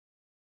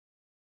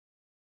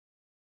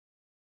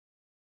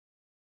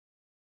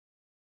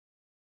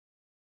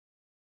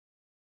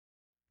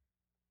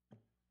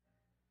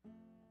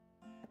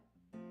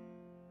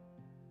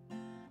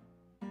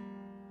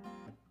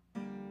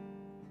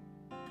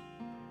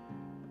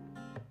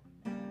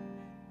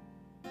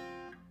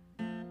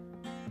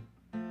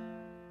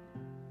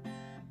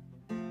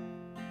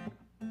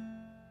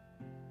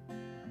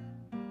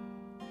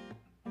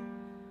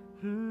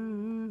How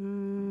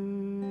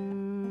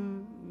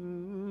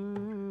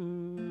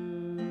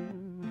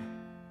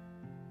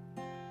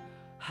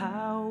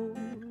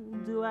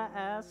do I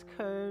ask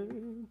her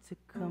to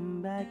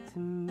come back to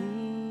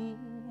me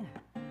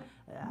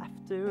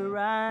after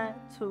I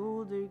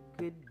told her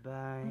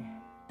goodbye?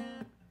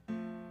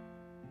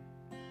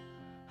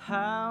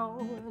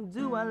 How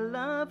do I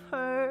love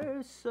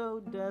her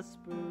so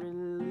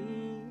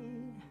desperately?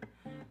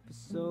 For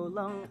so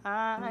long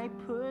I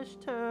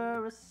pushed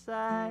her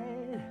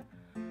aside.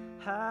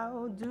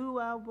 How do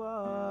I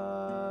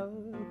walk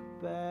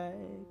back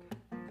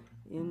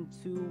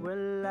into her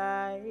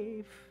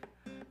life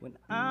when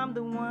I'm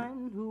the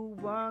one who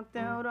walked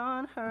out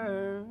on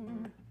her?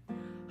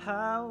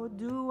 How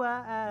do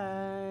I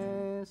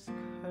ask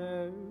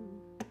her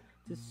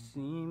to see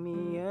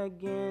me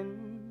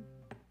again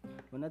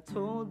when I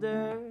told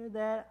her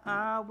that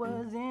I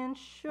wasn't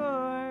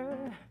sure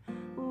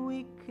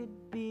we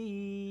could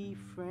be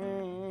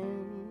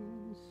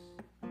friends?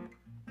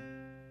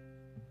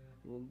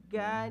 Well,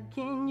 God,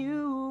 can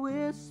you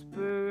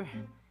whisper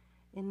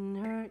in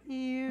her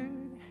ear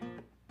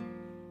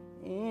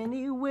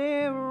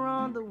anywhere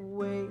on the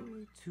way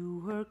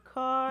to her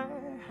car?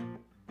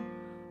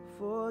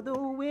 For the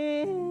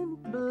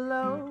wind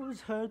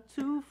blows her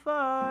too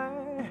far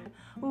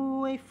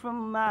away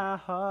from my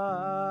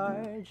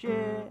heart,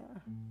 yeah.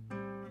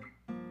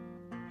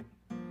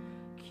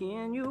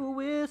 Can you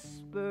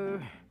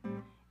whisper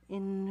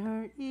in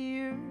her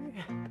ear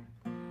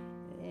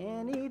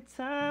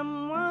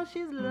anytime while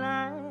she's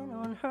lying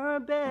on her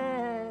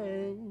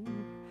bed?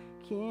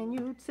 Can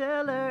you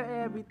tell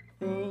her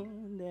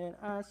everything that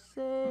I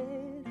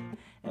said?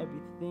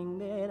 Everything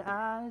that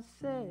I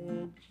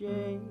said,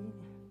 Jay.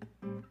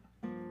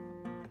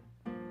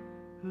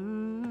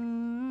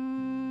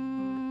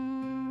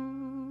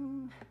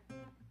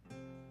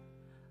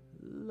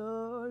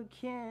 Lord,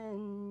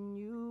 can